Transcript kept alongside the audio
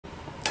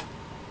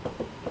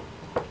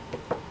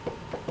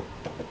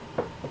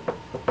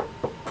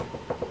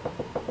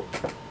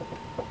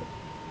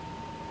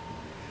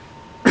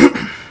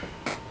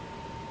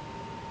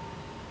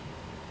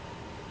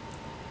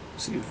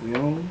See if we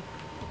on.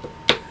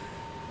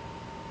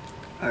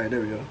 Alright,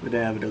 there we go. We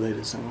didn't have a delay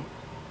this time.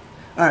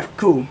 Alright,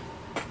 cool.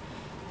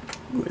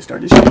 Go ahead and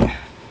start this shit.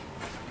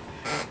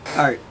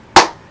 Alright.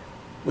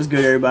 What's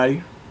good,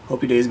 everybody?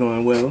 Hope your day's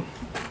going well.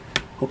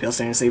 Hope y'all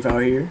staying safe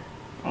out here.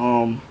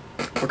 We're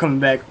coming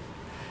back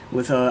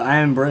with I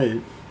Am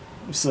Bread.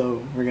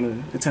 So we're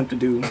gonna attempt to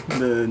do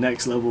the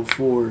next level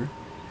for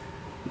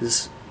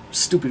this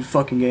stupid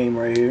fucking game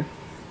right here.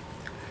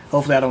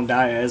 Hopefully I don't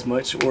die as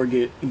much or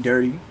get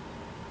dirty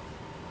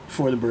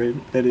for the bread,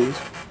 that is.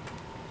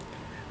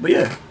 But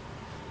yeah,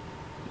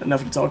 enough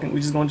of the talking. We're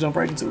just gonna jump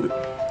right into it.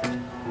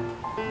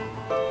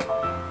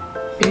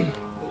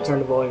 I'll turn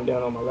the volume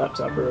down on my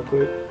laptop real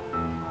quick.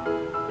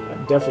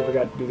 I definitely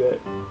forgot to do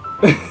that.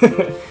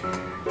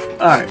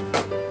 Alright.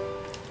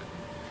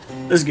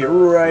 Let's get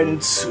right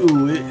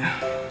into it.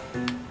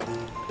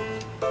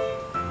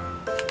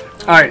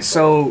 Alright,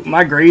 so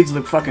my grades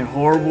look fucking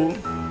horrible.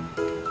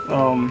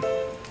 Oh,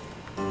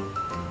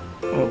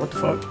 what the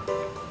fuck?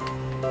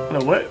 No,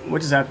 what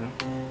just happened?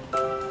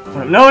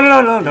 No,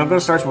 don't go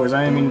to Star Wars.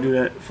 I didn't mean to do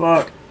that.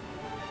 Fuck.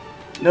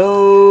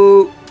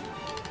 No.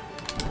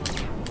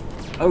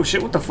 Oh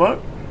shit, what the fuck?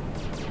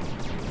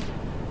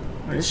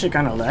 Oh, this shit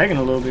kinda lagging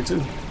a little bit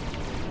too.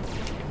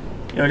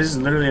 Yo, this is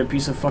literally a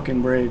piece of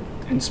fucking bread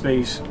in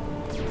space.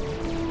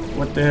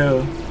 What the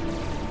hell?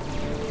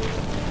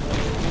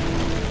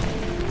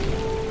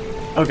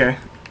 Okay.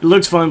 It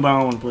looks fun, but I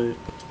don't want to play it.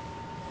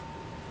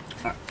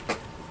 Right.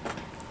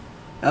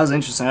 That was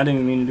interesting. I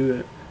didn't even mean to do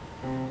that.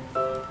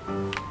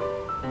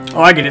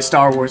 Oh, I get it.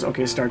 Star Wars.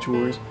 Okay, Star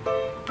Wars.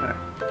 Alright.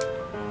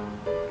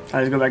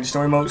 Let's go back to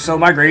story mode. So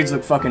my grades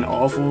look fucking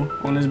awful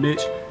on this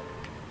bitch.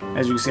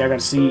 As you can see, I got a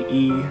C,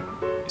 E,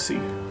 C.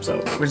 So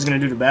we're just gonna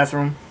do the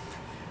bathroom.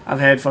 I've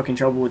had fucking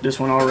trouble with this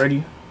one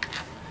already.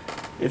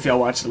 If y'all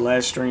watched the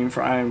last stream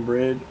for I Am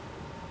Bread.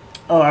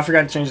 Oh, I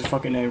forgot to change the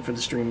fucking name for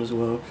the stream as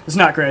well. It's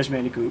not Crash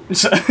Bandicoot.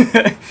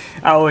 I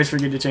always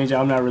forget to change it.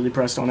 I'm not really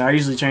pressed on it. I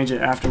usually change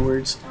it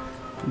afterwards.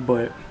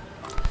 But,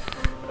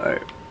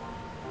 alright.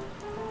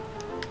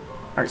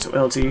 Alright, so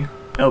LT,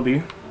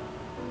 LB,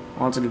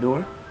 onto the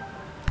door.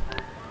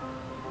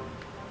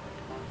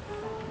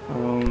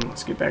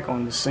 Let's get back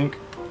on the sink.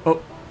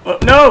 Oh,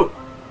 no!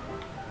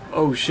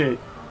 Oh, shit.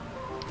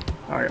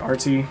 Alright,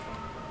 RT.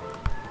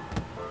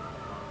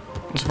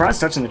 I'm surprised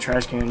touching the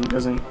trash can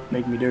doesn't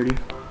make me dirty.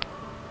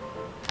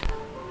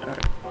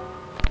 Alright.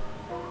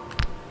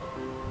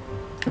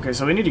 Okay,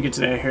 so we need to get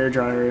to that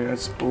hairdryer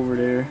that's over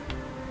there.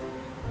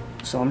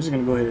 So I'm just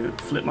gonna go ahead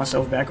and flip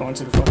myself back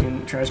onto the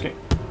fucking trash can.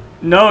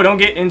 No, don't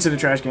get into the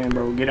trash can,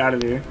 bro. Get out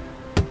of there.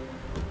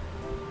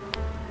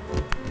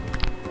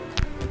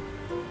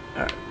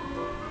 Alright.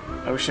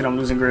 Oh shit, I'm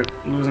losing grip.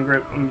 I'm losing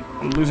grip.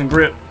 I'm losing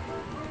grip.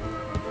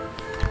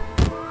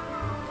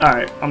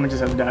 Alright, I'm gonna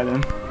just have to die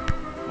then.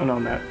 Oh no,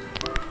 I'm not.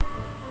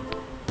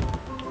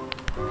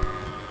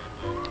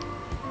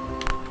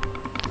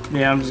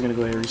 Yeah, I'm just gonna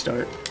go ahead and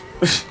restart.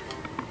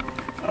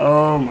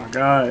 Oh my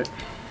god.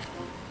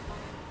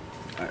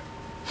 Alright.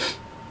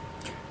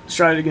 Let's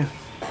try it again.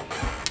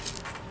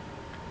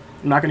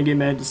 I'm not gonna get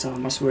mad this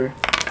time, I swear.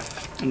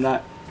 I'm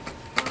not.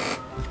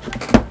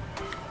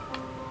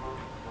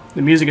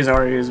 The music is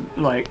already,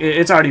 like,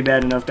 it's already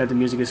bad enough that the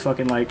music is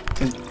fucking, like...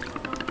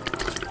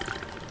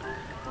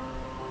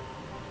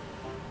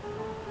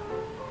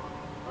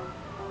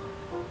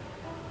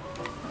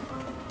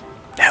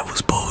 That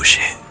was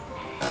bullshit.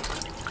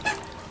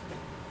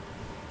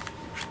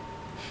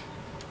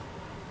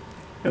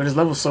 Yo, this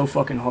level's so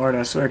fucking hard,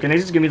 I swear. Can they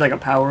just give me like a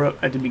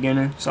power-up at the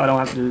beginning so I don't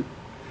have to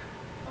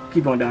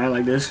keep on dying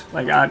like this?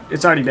 Like,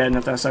 it's already bad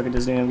enough that I suck at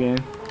this damn game.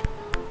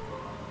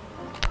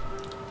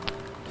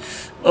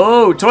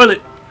 Oh,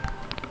 toilet!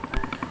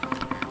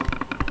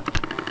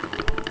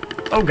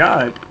 Oh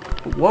god.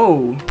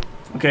 Whoa.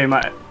 Okay,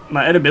 my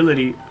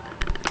edibility.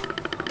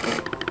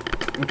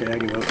 Okay, I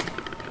give up.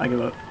 I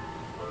give up.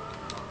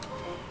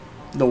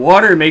 The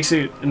water makes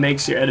your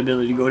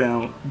edibility go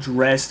down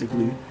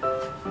drastically.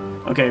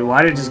 Okay,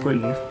 why did it just quit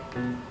me?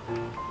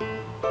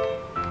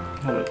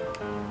 Hold up.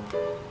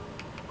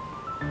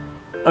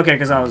 Okay,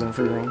 because I was in the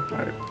free room.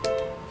 Alright.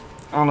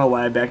 I don't know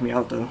why it backed me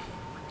out though.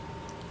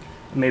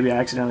 Maybe I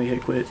accidentally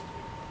hit quit.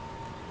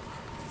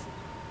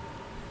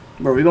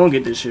 Bro, we gonna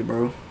get this shit,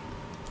 bro.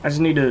 I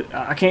just need to...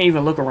 I can't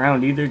even look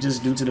around either,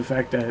 just due to the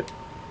fact that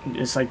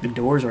it's like the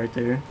door's right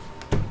there.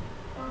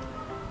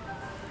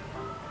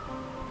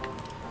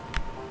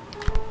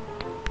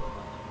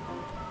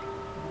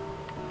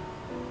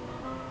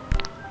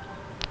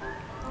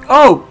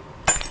 Oh!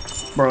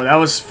 Bro, that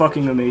was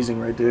fucking amazing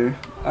right there.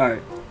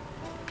 Alright.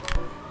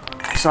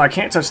 So I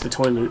can't touch the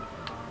toilet,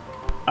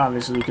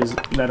 obviously, because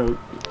that'll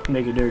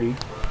make it dirty.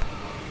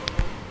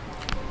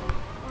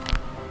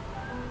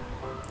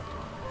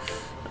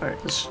 Alright,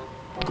 let's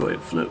go ahead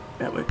and flip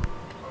that way.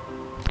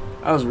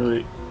 I was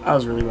really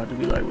about to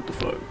be like, what the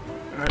fuck?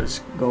 Alright, let's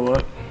go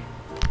up.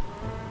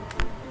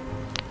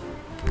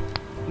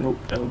 Nope,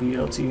 LB,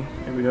 LT.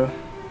 There we go.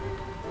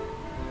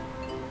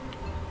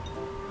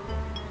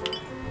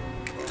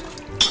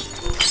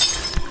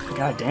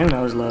 God damn, that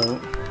was loud.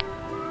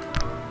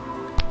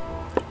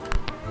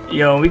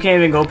 Yo, we can't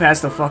even go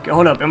past the fucking...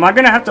 Hold up, am I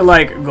gonna have to,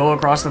 like, go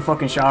across the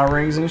fucking shower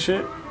rings and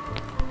shit?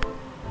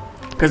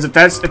 Because if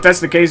that's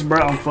the case, bro,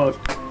 I'm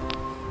fucked.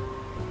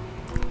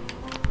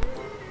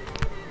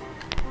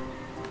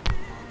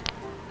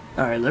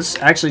 Alright, let's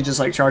actually just,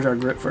 like, charge our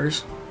grip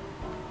first.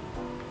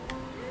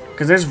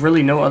 Because there's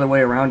really no other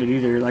way around it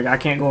either. Like, I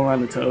can't go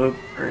around the tub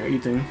or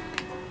anything.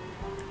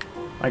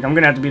 Like, I'm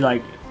gonna have to be,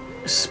 like,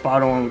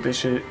 spot on with this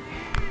shit.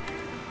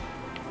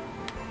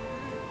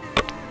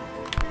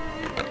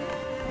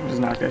 Just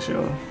knock that shit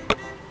off.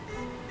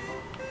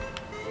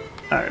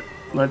 Alright,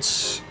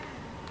 let's...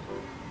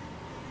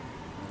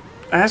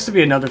 There has to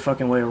be another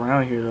fucking way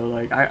around here, though.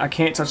 Like, I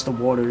can't touch the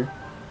water.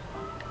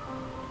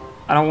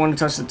 I don't want to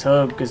touch the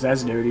tub, because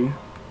that's dirty.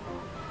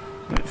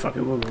 But fuck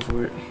it, we'll go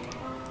for it.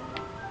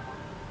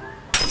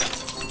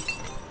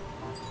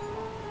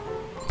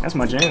 That's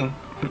my jam.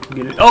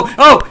 Get it. Oh!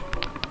 Oh!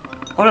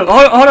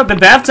 Hold up, the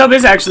bathtub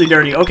is actually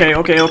dirty. Okay.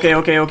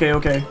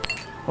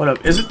 Hold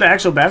up, is it the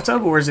actual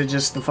bathtub, or is it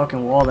just the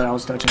fucking wall that I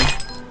was touching?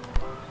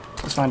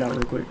 Let's find out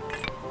real quick.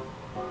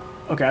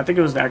 Okay, I think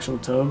it was the actual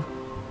tub.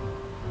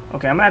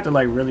 Okay, I'm gonna have to,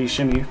 like, really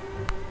shimmy.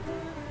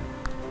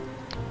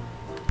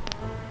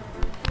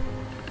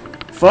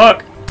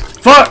 Fuck!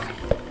 Fuck!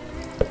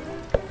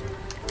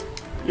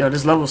 Yo,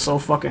 this level's so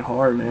fucking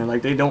hard, man.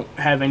 Like, they don't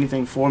have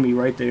anything for me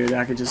right there that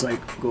I could just,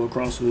 like, go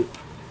across with.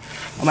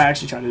 I might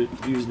actually try to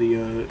use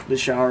the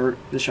shower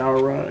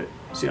rod.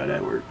 See how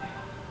that works.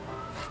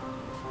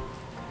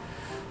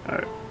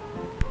 Alright.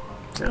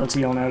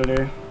 LT on out of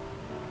there.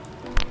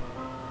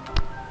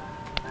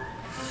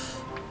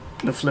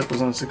 The flip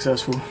was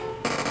unsuccessful.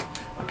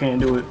 I can't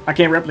do it. I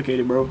can't replicate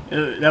it, bro.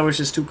 That was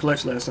just too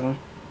clutch last time.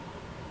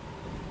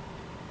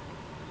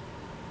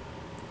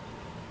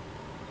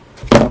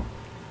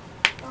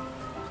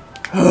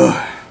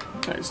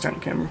 Alright, let's turn the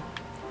camera.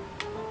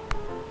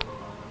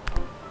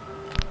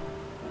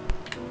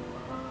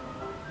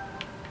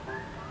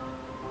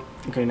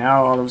 Okay,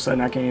 now all of a sudden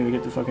I can't even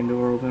get the fucking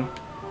door open.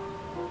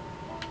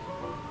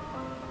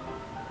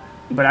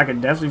 But I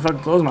could definitely fucking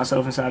close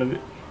myself inside of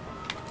it.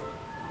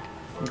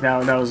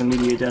 That was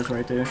immediate death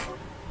right there.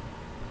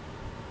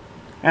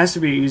 Has to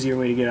be an easier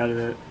way to get out of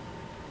that.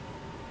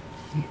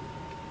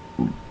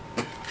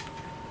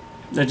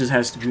 That just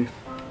has to be.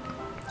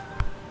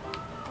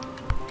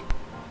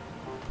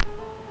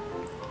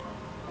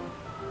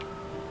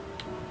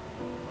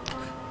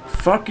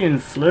 Fucking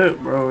flip,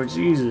 bro.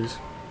 Jesus.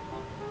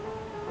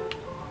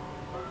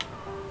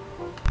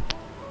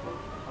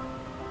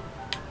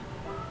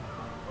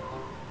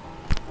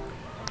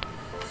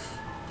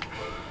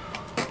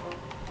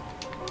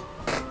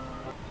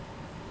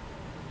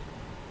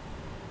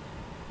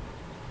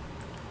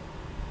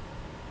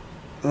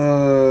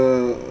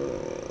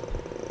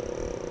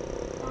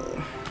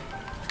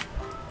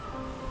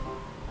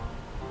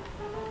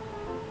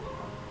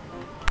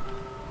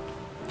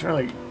 Try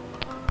like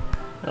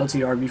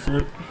LTRB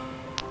flip.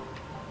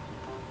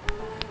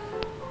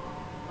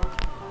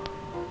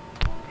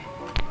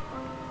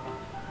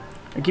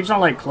 It keeps on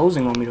like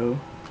closing on me though.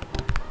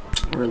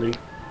 Really.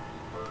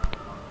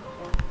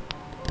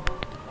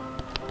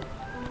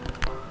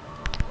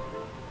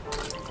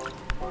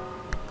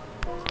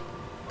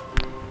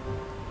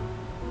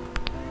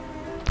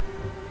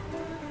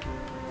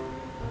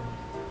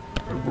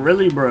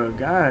 Really, bro?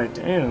 God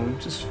damn.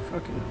 Just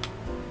fucking.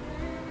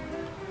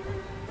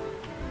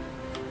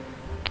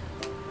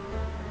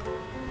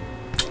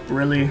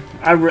 Really?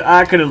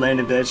 I could have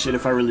landed that shit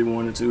if I really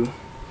wanted to.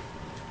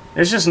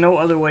 There's just no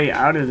other way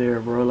out of there,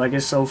 bro. Like,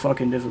 it's so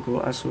fucking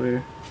difficult, I swear.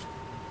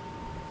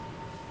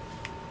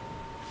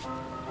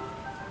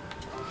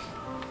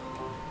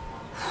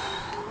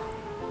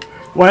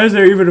 Why is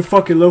there even a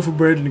fucking loaf of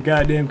bread in the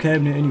goddamn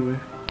cabinet anyway?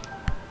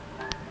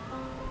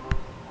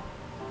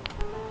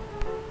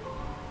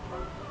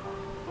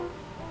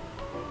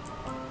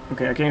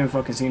 Okay, I can't even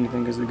fucking see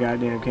anything because of the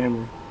goddamn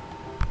camera.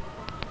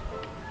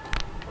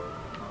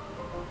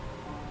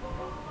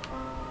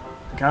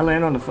 Can I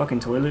land on the fucking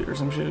toilet or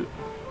some shit?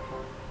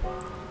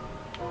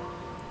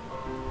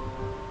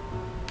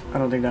 I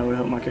don't think that would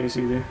help my case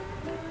either.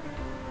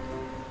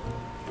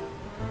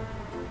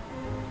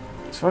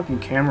 This fucking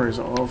camera is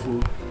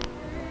awful.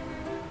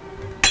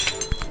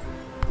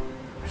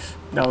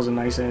 That was a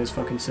nice ass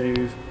fucking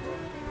save.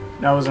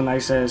 That was a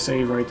nice ass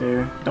save right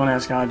there. Don't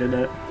ask how I did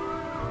that.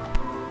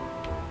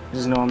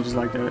 Just know I'm just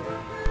like that.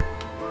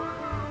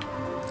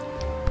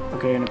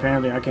 Okay, and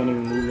apparently I can't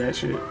even move that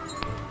shit.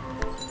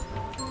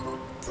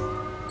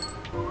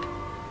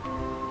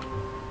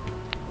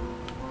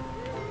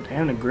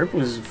 Damn, the grip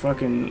was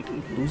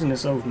fucking losing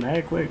itself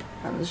mad quick.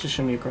 Right, let's just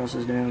shimmy across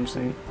this damn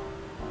thing.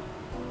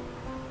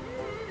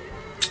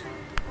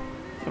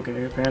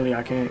 Okay, apparently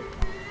I can't.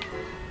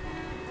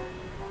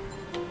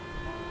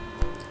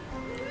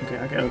 Okay,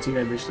 I can LT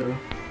that bitch though.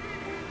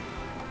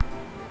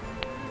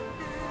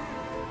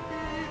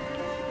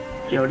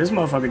 Yo, this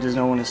motherfucker just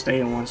don't want to stay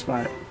in one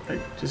spot.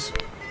 Like, just...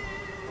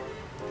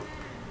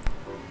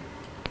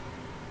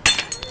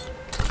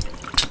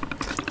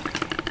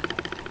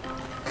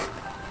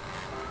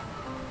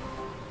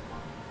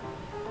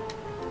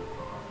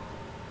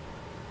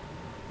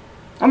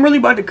 I'm really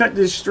about to cut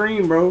this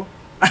stream, bro.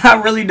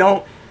 I really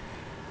don't.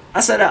 I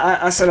said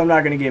I'm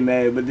not gonna get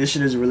mad, but this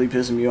shit is really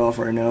pissing me off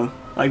right now.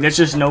 Like, there's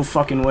just no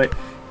fucking way.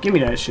 Give me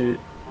that shit.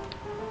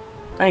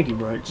 Thank you,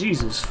 bro.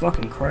 Jesus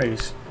fucking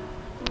Christ.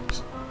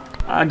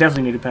 I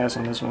definitely need to pass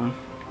on this one.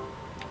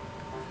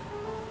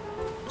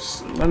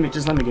 Just let me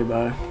get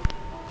by.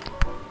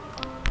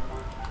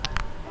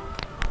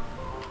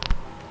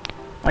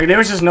 Like, there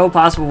was just no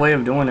possible way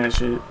of doing that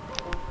shit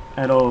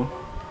at all.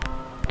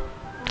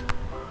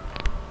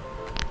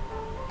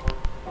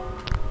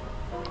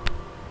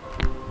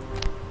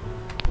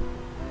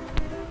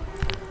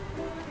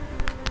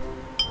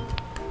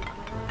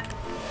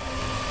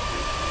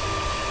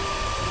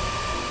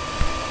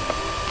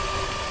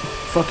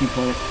 Fuck you,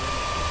 Plant.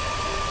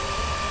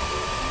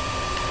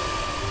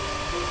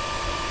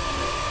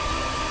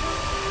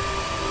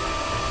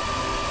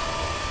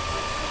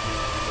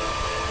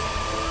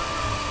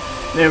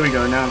 There we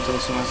go, now I'm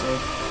toasting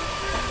myself.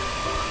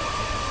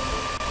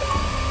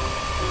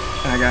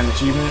 And I got an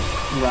achievement,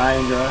 rye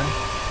and dry.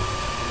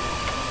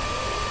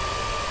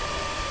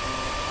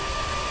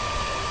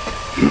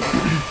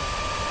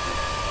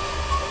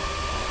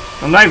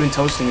 I'm not even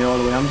toasting it all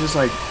the way, I'm just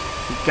like,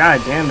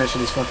 god damn, that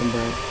shit is fucking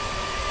burnt.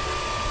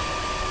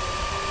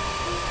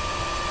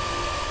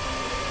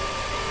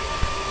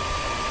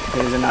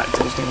 Okay, is it not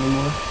toasting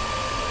anymore?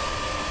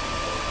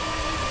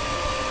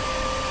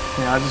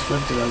 Yeah, I just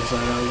flipped to the other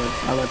side.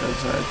 I'll let the other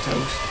side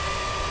toast.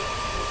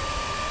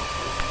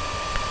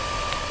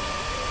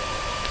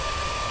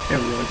 There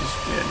we go. Just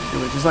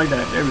do it just like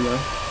that. There we go.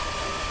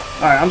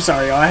 Alright, I'm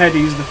sorry, y'all. I had to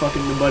use the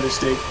butter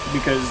stick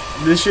because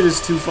this shit is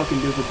too fucking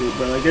difficult,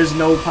 bro. Like, there's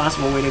no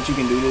possible way that you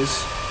can do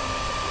this.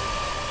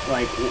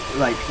 Like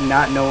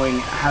not knowing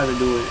how to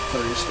do it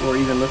first, or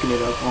even looking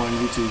it up on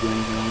YouTube or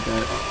anything like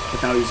that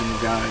without using a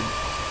guide.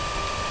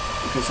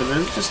 Okay, so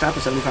let's just stop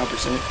at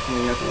 75%, and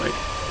then you have to, like,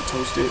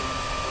 toast it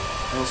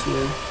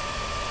elsewhere.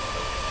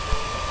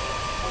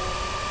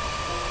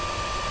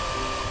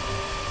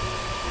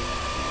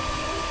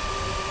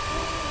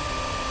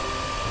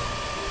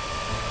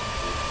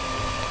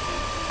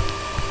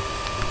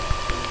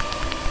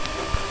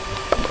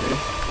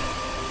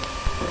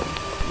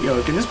 Okay.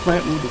 Yo, can this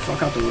plant move the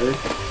fuck out the way?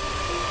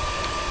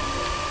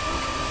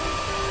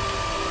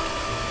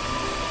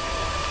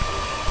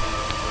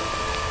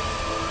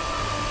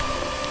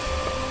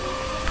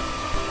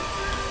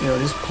 Yo,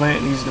 this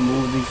plant needs to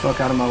move the fuck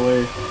out of my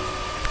way.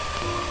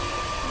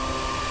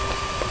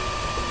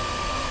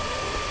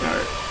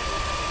 Alright.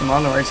 Am I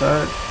on the right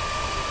side?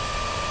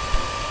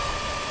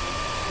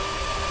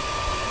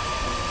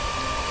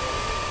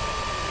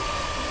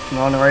 Am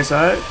I on the right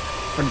side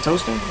for the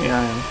toasting? Yeah,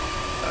 I am.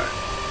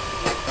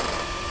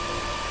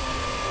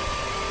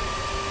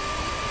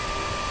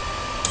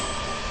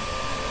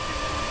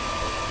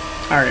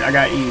 Alright, I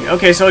got E.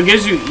 Okay, so it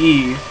gives you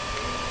E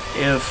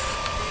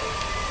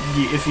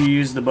if you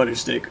use the butter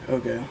stick.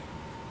 Okay.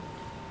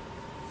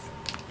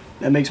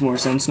 That makes more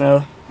sense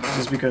now.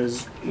 Just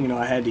because, you know,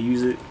 I had to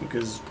use it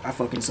because I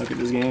fucking suck at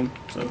this game.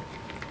 So.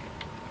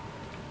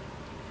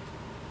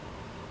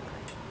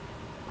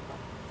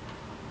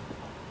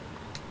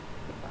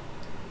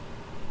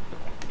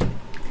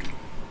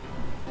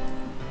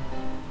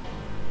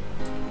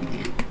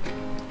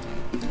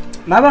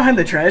 Am I behind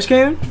the trash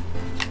can?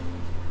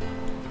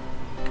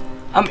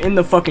 I'm in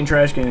the fucking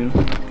trash can.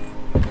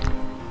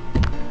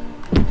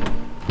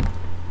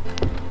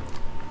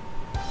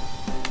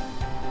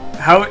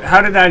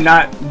 How did I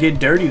not get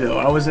dirty though?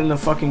 I was in the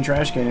fucking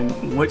trash can.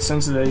 What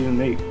sense did that even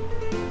make?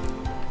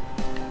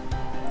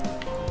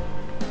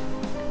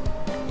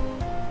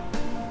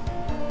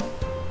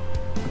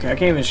 Okay, I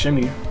can't even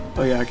shimmy.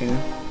 Oh yeah, I can.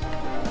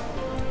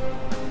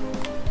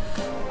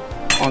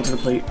 Onto the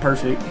plate.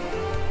 Perfect.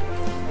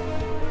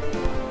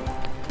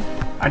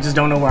 I just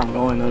don't know where I'm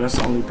going though. That's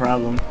the only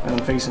problem that I'm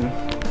facing.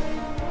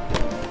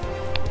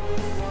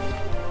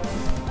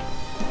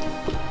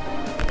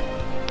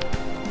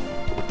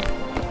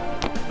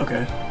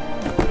 Okay.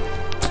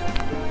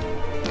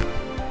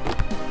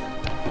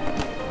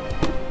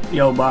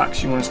 Yo,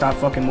 box, you wanna stop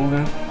fucking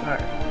moving?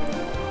 Alright.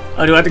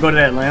 Oh, do I have to go to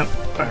that lamp?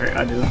 Alright,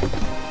 I do.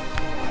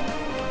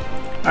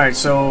 Alright,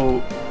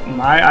 so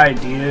my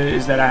idea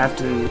is that I have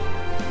to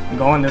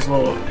go on this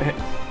little...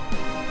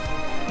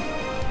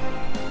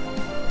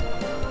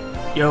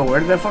 Yo,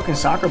 where did that fucking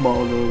soccer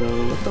ball go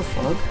though? What the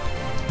fuck?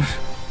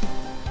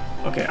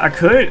 Okay, I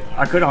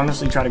could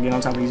honestly try to get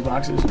on top of these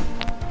boxes.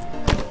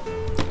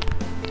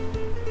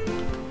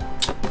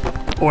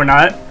 Or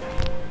not.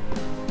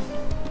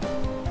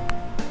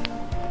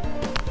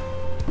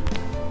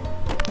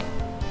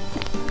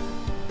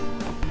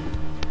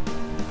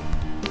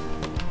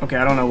 Okay,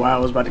 I don't know why I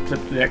was about to clip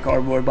through that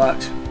cardboard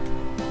box.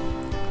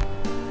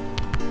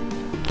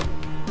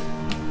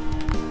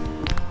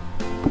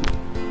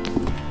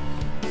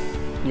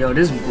 Yo,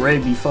 this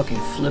bread be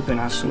fucking flipping,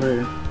 I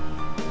swear.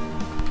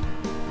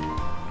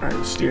 Alright,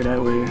 let's steer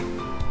that way.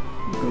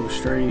 Go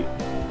straight.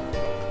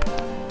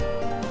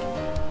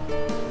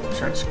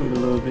 Try to scoot a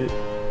little bit.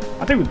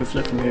 I think we can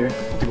flip from here. I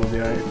think we'll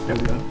be alright. There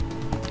we go.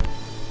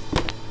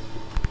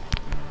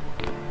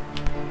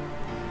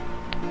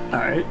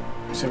 Alright,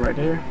 sit right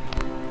there.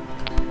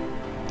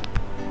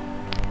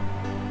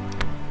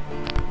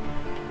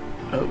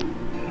 Oh.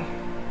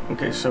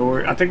 Okay,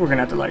 so I think we're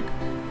gonna have to like,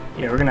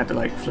 yeah, we're gonna have to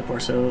like flip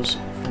ourselves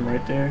from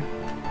right there.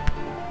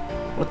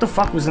 What the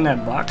fuck was in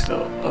that box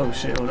though? Oh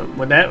shit, hold up.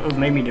 Would that have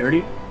made me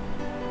dirty?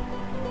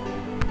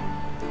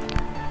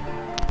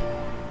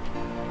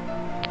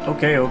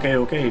 Okay, okay,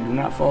 okay. Do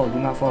not fall, do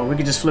not fall. We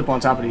could just flip on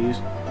top of these.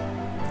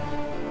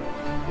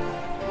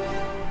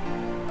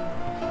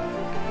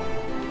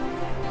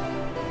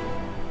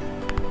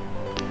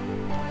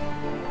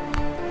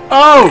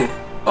 Oh!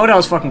 Oh, that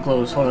was fucking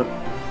close. Hold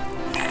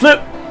up.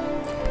 Flip!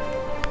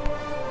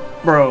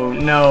 Bro,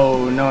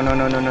 no, no, no,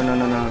 no, no, no, no,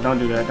 no, no. Don't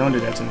do that. Don't do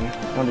that to me.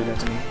 Don't do that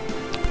to me.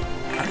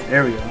 Alright,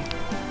 there we go.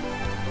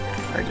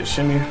 Alright, just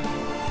shimmy.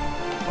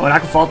 Oh, and I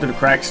can fall through the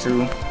cracks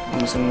too,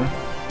 I'm assuming.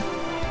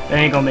 They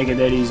ain't gonna make it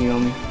that easy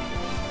on me.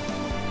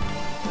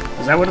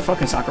 Is that where the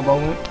fucking soccer ball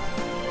went?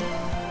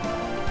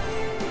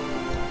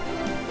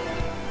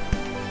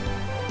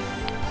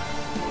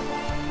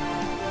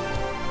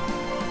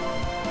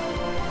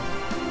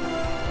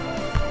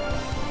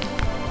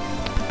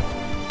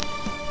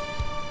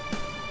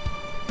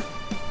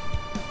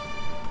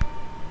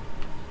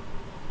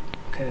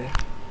 Okay.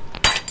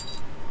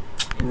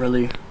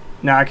 Really?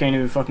 Nah, I can't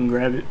even fucking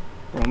grab it.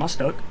 Bro, am I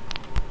stuck?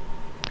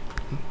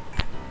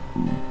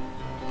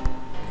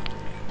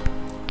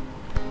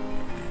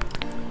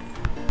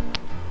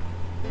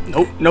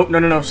 Nope, nope, no,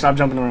 no, no. Stop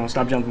jumping around.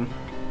 Stop jumping.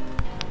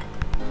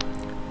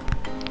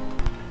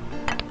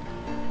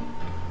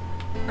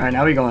 Alright,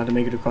 now we gonna have to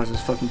make it across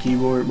this fucking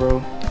keyboard,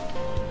 bro.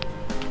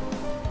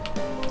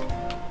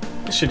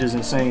 This shit is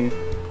insane.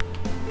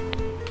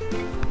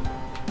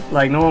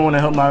 Like, no one wanna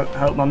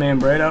help my man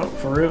Brad out,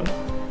 for real.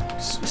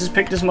 Just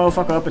pick this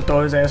motherfucker up and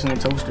throw his ass in the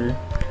toaster.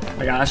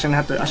 Like, I shouldn't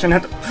have to.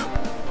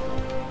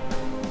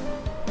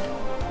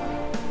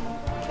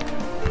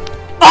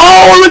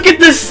 Oh, look at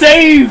the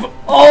save!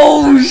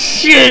 Oh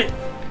shit!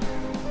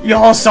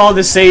 Y'all saw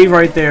the save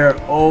right there.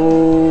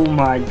 Oh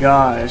my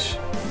gosh.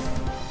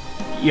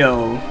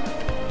 Yo.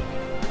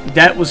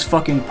 That was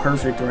fucking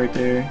perfect right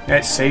there.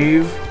 That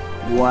save.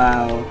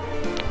 Wow.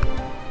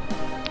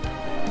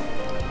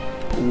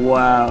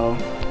 Wow.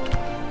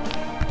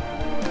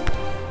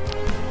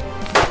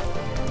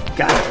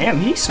 God damn,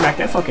 he smacked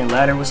that fucking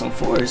ladder with some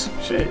force.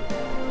 Shit.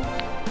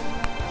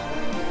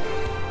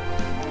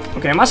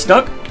 Okay, am I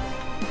stuck?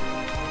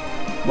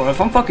 Well, if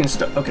I'm fucking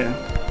stuck, okay.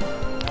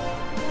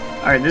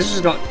 Alright, this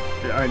is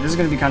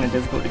gonna be kind of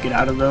difficult to get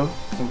out of though.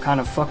 I'm kind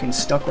of fucking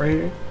stuck right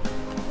here.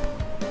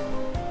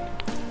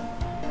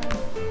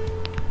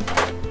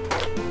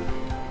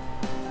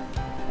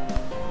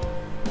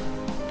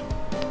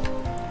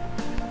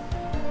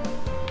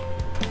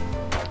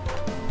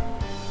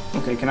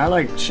 Okay, can I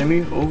like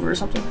shimmy over or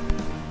something?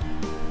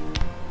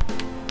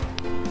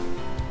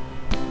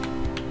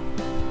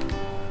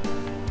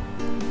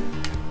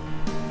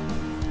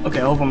 Okay,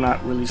 I hope I'm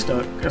not really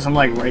stuck, because I'm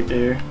like right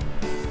there.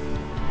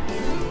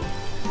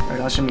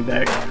 Alright, I'll shimmy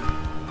back.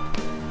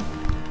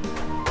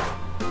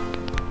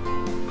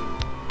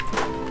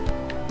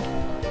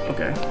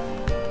 Okay.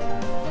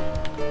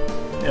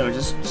 Yo,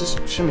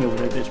 just shimmy over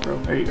that bitch, bro.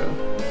 There you go.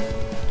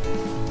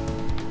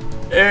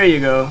 There you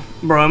go.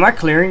 Bro, am I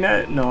clearing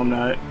that? No, I'm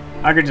not.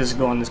 I could just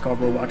go on this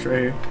cardboard box right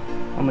here.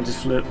 I'm gonna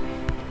just flip.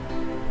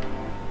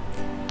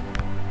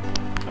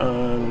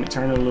 Let me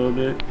turn it a little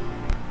bit.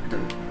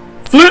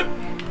 Flip!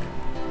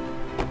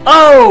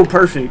 Oh,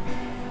 perfect.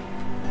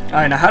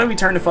 Alright, now how do we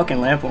turn the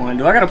fucking lamp on?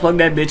 Do I gotta plug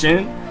that bitch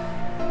in?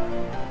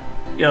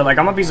 Yo, like,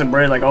 I'm a piece of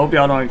bread. Like, I hope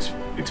y'all don't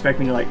expect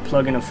me to, like,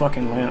 plug in a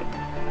fucking lamp.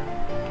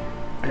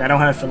 Like, I don't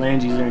have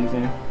phalanges or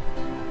anything.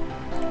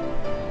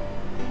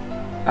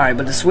 Alright,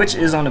 but the switch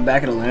is on the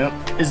back of the lamp.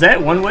 Is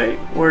that one way?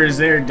 Or is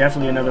there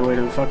definitely another way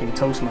to fucking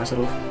toast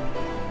myself?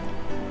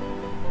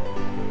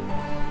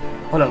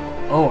 Hold up.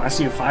 Oh, I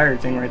see a fire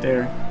thing right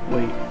there.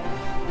 Wait.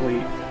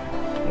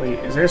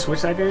 Is there a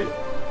switch that good?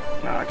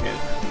 No, I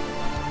can't.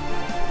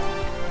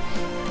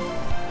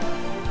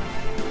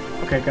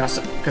 Okay,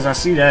 because I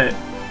see that,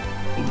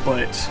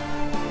 but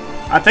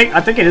I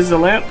think it is the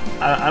lamp.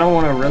 I don't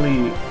want to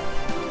really.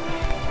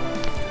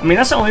 I mean,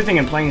 that's the only thing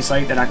in plain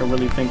sight that I could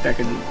really think that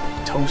could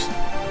toast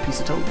a piece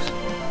of toast.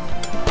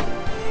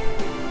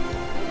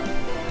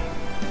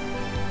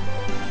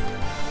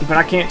 But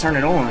I can't turn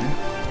it on.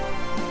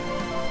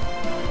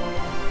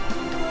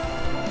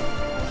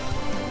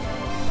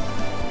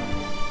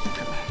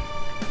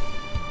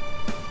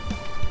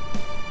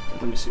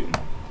 Let me see.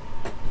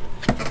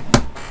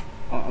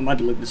 Oh, I'm about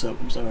to look this up.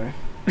 I'm sorry.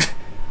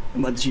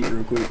 I'm about to cheat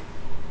real quick.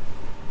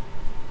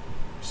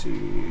 Let's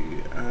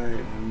see, I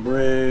am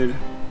bread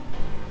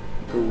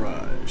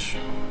garage.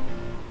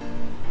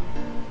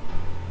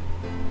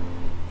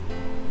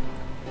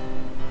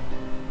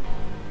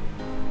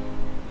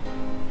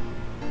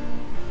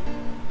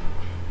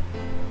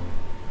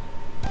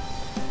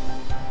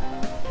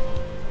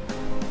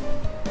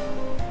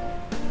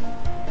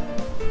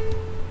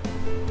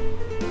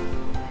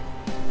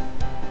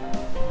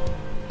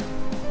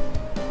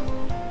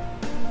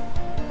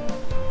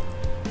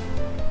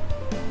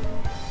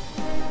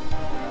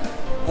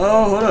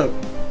 Oh, hold up.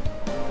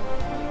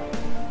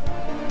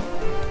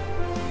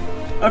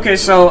 Okay,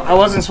 so I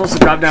wasn't supposed to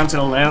drop down to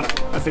the lamp.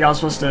 I think I was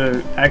supposed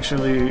to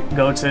actually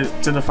go to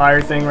the fire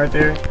thing right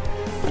there.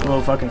 A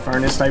little fucking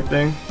furnace type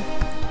thing.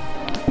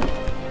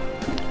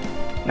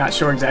 Not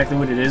sure exactly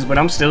what it is, but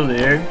I'm still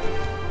there.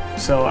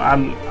 So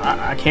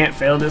I can't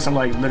fail this. I'm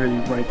like literally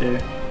right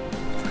there.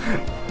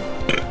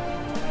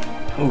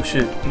 Oh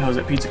shit, how's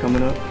that pizza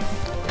coming up?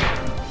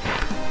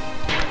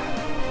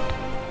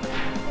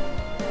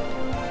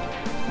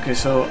 Okay,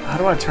 so how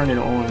do I turn it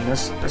on?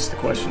 That's the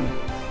question.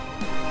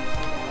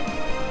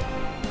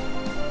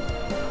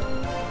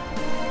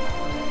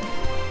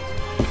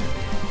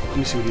 Let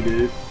me see what he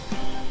did.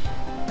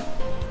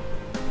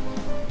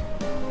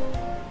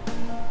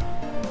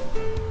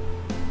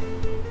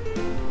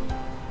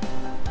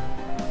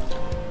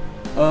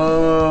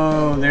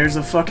 Oh, there's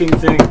a fucking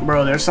thing.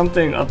 Bro, there's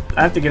something up.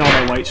 I have to get on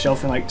that white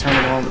shelf and like turn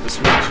it on with the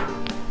switch.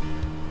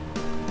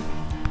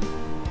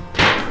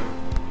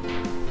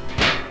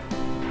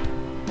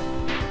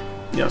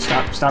 Yo,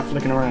 stop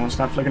flicking around.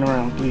 Stop flicking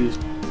around, please.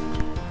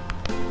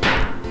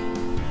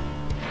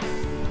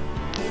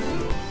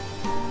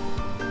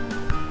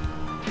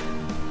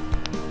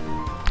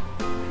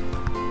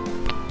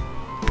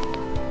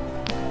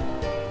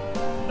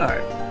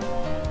 Alright.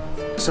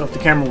 So if the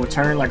camera would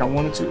turn like I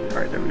wanted to.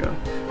 Alright, there we go.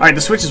 Alright,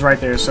 the switch is right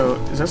there. So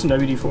is that some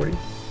WD-40?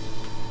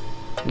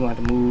 You gonna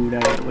have to move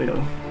that out of the way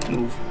though.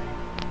 Move.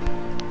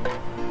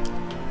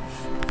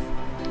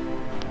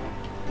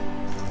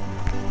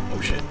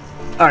 Oh shit.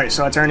 Alright,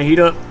 so I turn the heat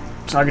up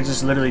so I can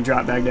just literally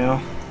drop back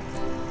down.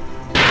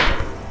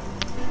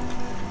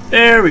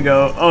 There we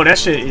go. Oh, that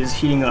shit is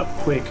heating up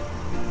quick.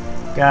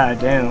 God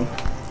damn.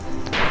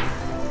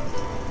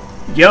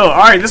 Yo,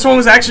 alright, this one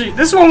was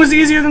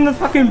easier than the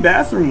fucking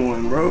bathroom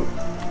one, bro.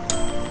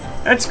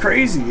 That's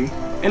crazy.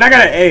 And I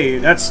got an A.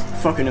 That's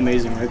fucking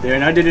amazing right there.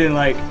 And I did it in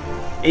like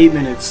 8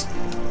 minutes.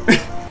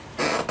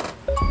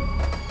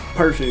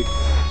 Perfect.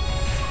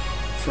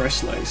 Fresh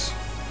slice.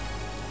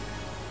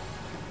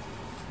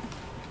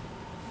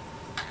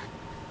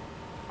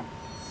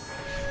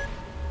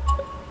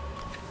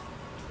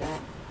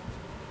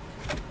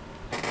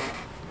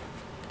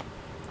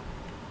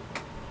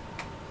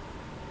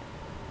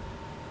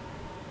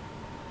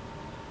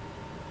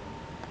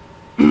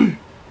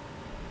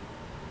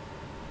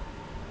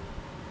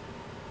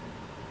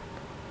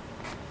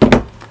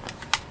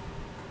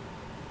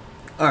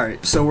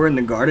 Alright, so we're in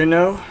the garden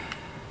now.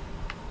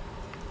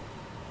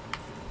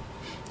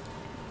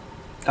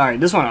 Alright,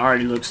 this one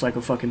already looks like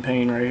a fucking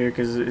pain right here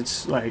because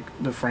it's like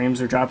the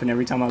frames are dropping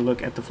every time I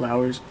look at the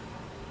flowers.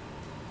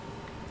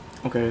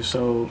 Okay,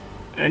 so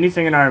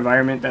anything in our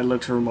environment that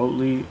looks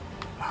remotely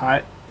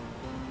hot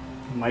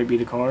might be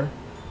the car.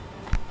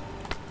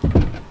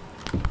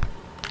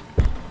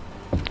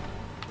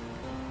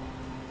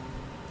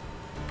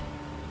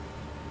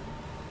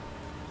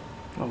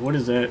 Oh, what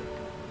is that?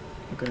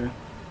 Okay.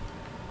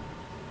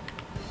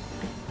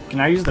 Can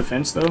I use the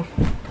fence though?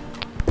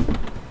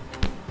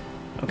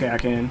 Okay, I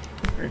can.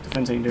 Alright, the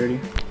fence ain't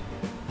dirty.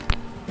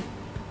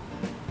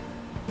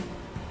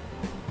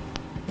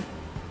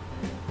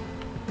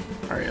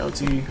 Alright,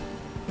 LT.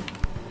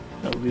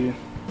 LB.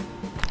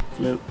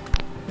 Flip.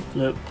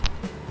 Flip.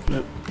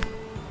 Flip.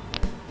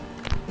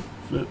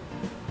 Flip.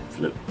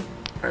 Flip.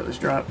 Alright, let's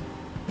drop.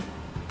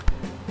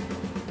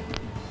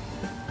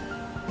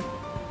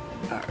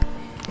 Alright.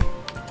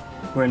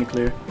 We're in the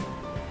clear.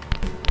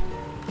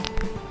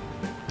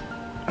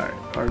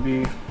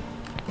 RB.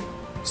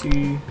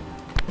 T.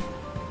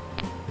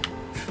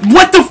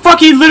 What the fuck?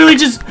 He literally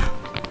just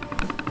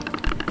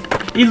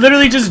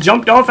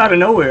jumped off out of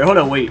nowhere. Hold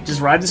on, wait. Just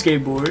ride the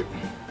skateboard.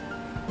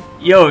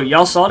 Yo,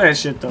 y'all saw that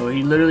shit though.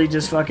 He literally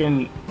just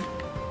fucking.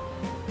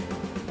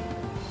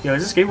 Yo,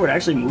 is this skateboard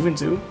actually moving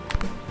too?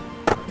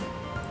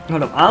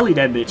 Hold up, ollie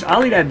that bitch.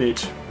 Ollie that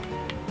bitch.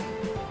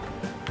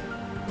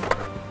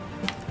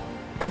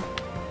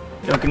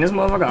 Yo, can this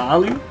motherfucker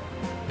ollie?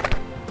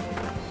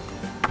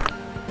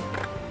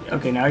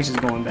 Okay, now he's just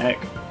going back.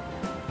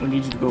 We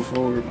need you to go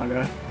forward, my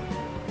guy.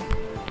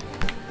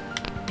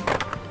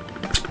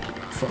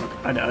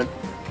 Fuck, I died.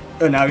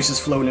 Oh, now he's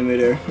just floating in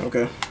midair.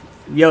 Okay.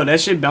 Yo, that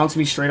shit bounced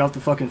me straight off the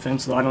fucking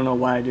fence, though. I don't know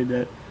why I did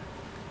that.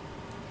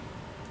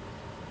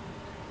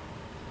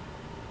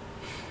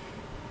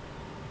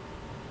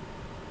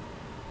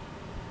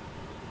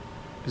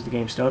 Is the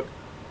game stuck?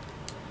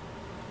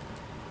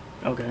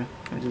 Okay,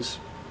 I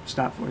just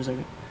stopped for a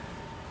second.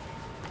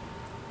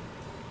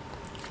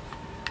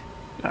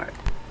 Alright.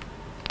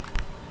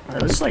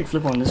 Alright, let's like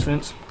flip on this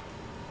fence.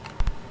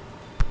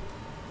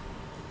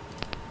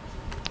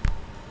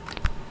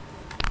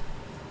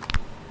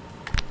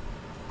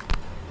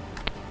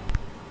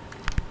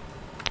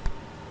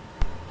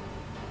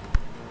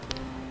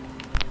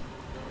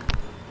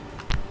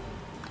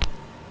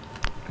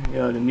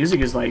 Yo, the music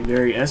is like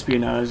very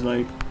espionage,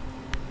 like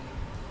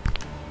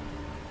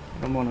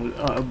I'm on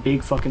a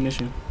big fucking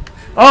mission.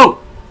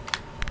 Oh!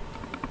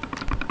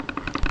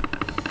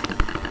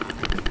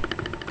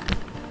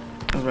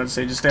 I was about to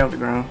say, just stay off the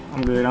ground.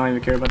 I'm good. I don't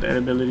even care about the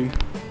edibility.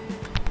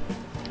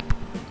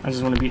 I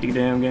just want to beat the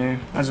damn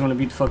game. I just want to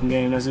beat the fucking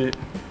game. That's it.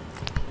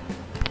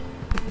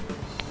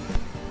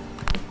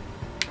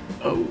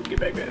 Oh, get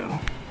back down.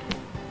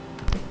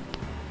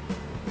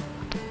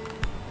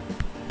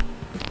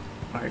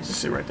 Alright,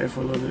 just sit right there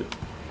for a little bit.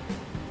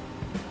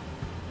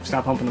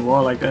 Stop humping the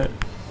wall like that.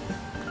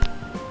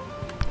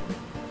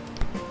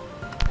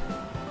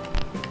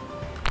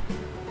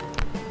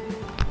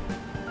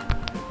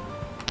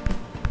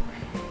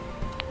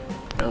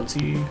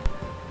 LT,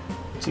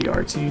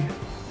 TRT.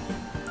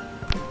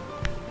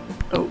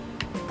 Oh,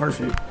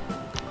 perfect.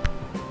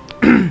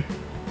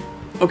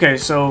 Okay,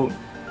 so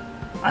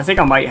I think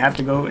I might have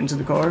to go into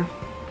the car.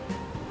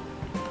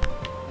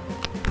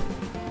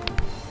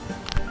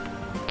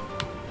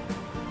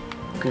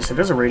 Okay, so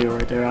there's a radio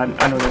right there. I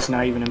know that's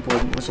not even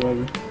important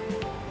whatsoever.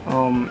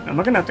 Am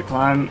I gonna have to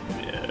climb?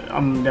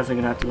 I'm definitely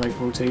gonna have to like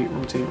rotate.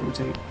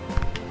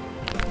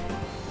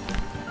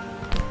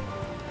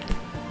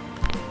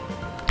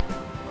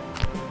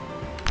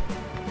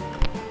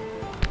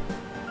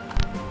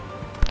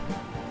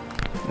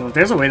 You know, if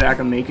there's a way that I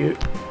can make it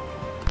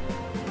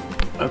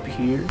up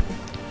here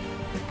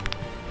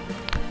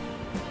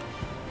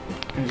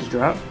and just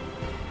drop,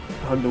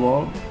 hug the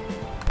wall,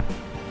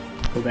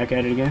 go back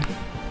at it again.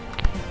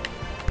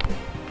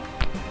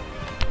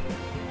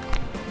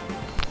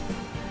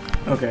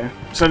 Okay,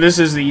 so this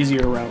is the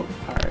easier route.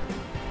 Alright.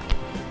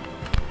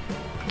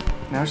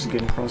 Now it's just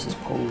getting across this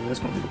pole. That's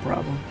gonna be the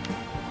problem.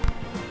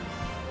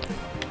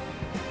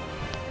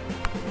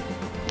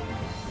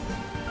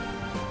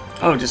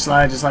 Oh, just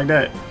slide just like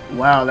that.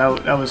 Wow,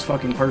 that was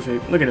fucking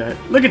perfect. Look at that.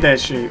 Look at that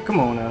shit. Come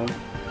on now.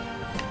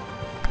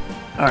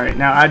 Alright,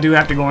 now I do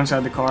have to go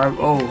inside the car.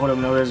 Oh, hold up.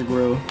 No, there's a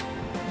grill.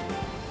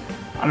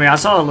 I mean, I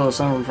saw a little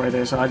sunroof right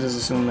there, so I just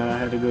assumed that I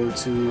had to go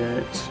to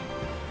that.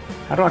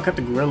 How do I cut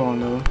the grill on,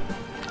 though?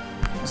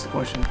 That's the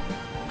question.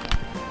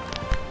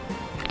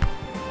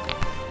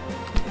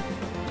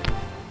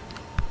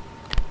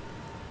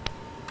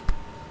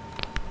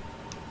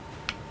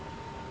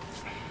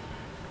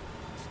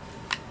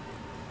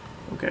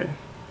 Okay,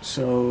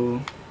 so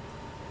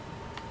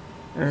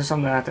there's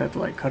something that I have to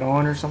like cut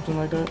on or something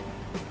like that.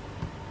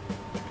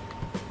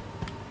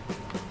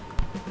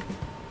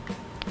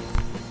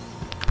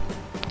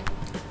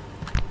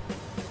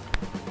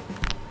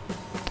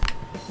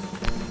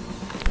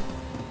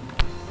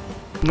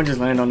 I'm gonna just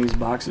land on these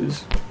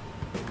boxes.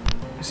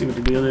 See what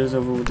the deal is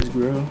over with this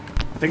grill.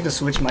 I think the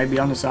switch might be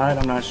on the side,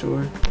 I'm not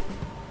sure.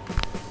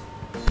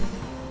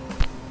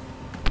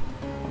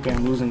 Okay,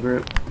 I'm losing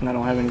grip and I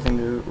don't have anything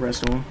to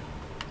rest on.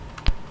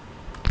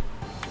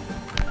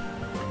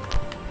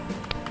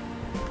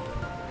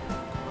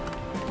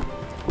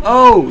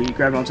 Oh, he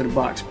grabbed onto the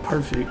box.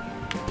 Perfect.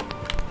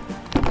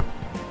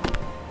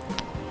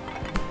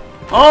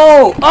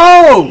 Oh,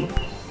 oh!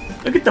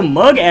 Look at the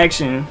mug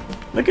action.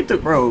 Look at the,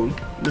 bro,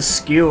 the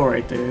skill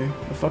right there.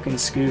 The fucking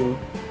skill.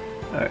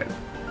 Alright.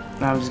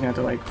 Now I'm just gonna have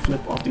to like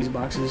flip off these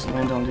boxes,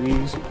 land onto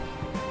these.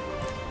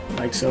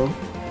 Like so.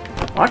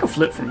 Oh, I can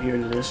flip from here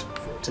to this,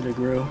 to the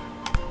grill.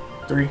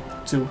 3,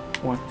 2,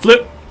 1.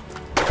 Flip!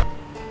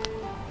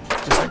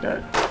 Just like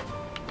that.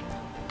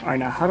 Alright,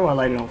 now how do I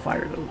light it on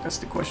fire though? That's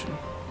the question.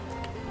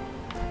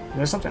 Is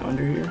there something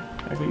under here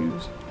I could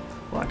use?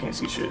 Well, I can't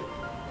see shit.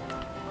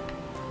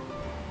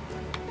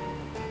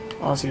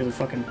 All I see is a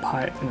fucking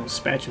pot and a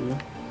spatula.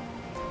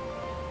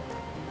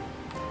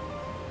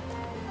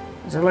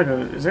 Is there like a,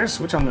 is there a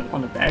switch on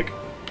the back?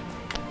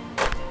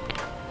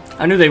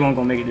 I knew they weren't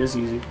gonna make it this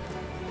easy.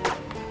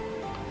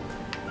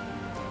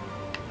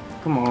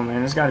 Come on,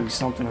 man, there's gotta be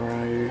something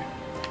around here.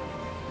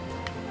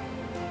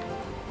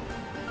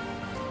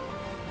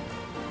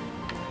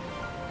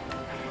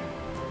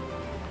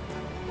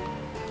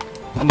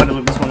 I'm about to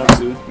look this one up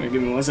too.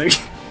 Give me 1 second.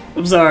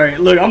 I'm sorry.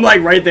 Look, I'm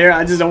like right there.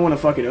 I just don't want to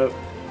fuck it up.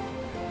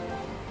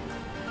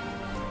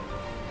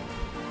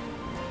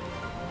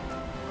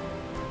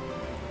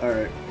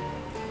 Alright.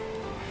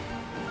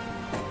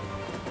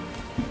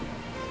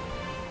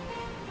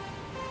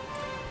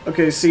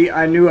 Okay, see,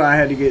 I knew I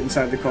had to get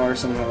inside the car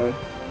somehow.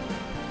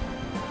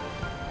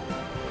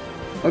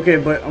 Okay,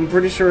 but I'm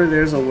pretty sure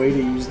there's a way to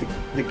use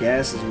the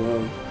gas as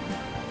well.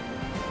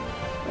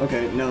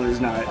 Okay, no,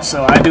 there's not.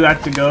 So I do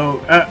have to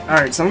go.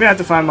 Alright, so I'm gonna have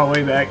to find my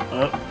way back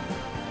up.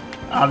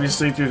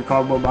 Obviously, through the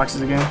cardboard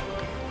boxes again.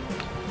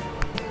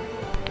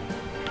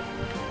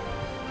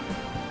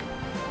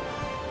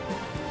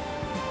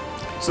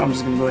 So I'm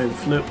just gonna go ahead and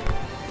flip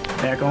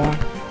back on.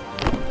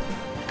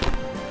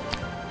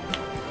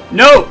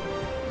 No!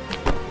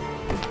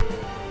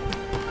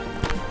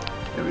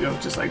 There we go,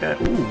 just like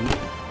that. Ooh.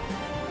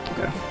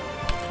 Okay.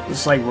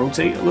 Just like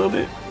rotate a little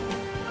bit.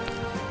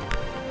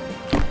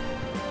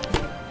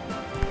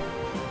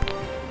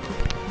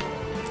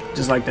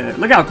 Just like that.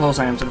 Look how close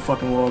I am to the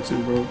fucking wall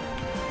too, bro.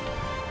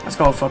 That's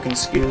called fucking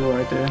skill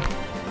right there.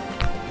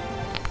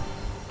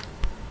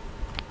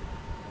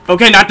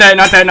 Okay, not that,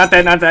 not that, not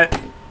that, not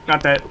that.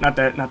 Not that, not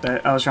that, not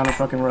that. I was trying to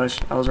fucking rush.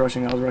 I was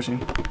rushing, I was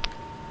rushing.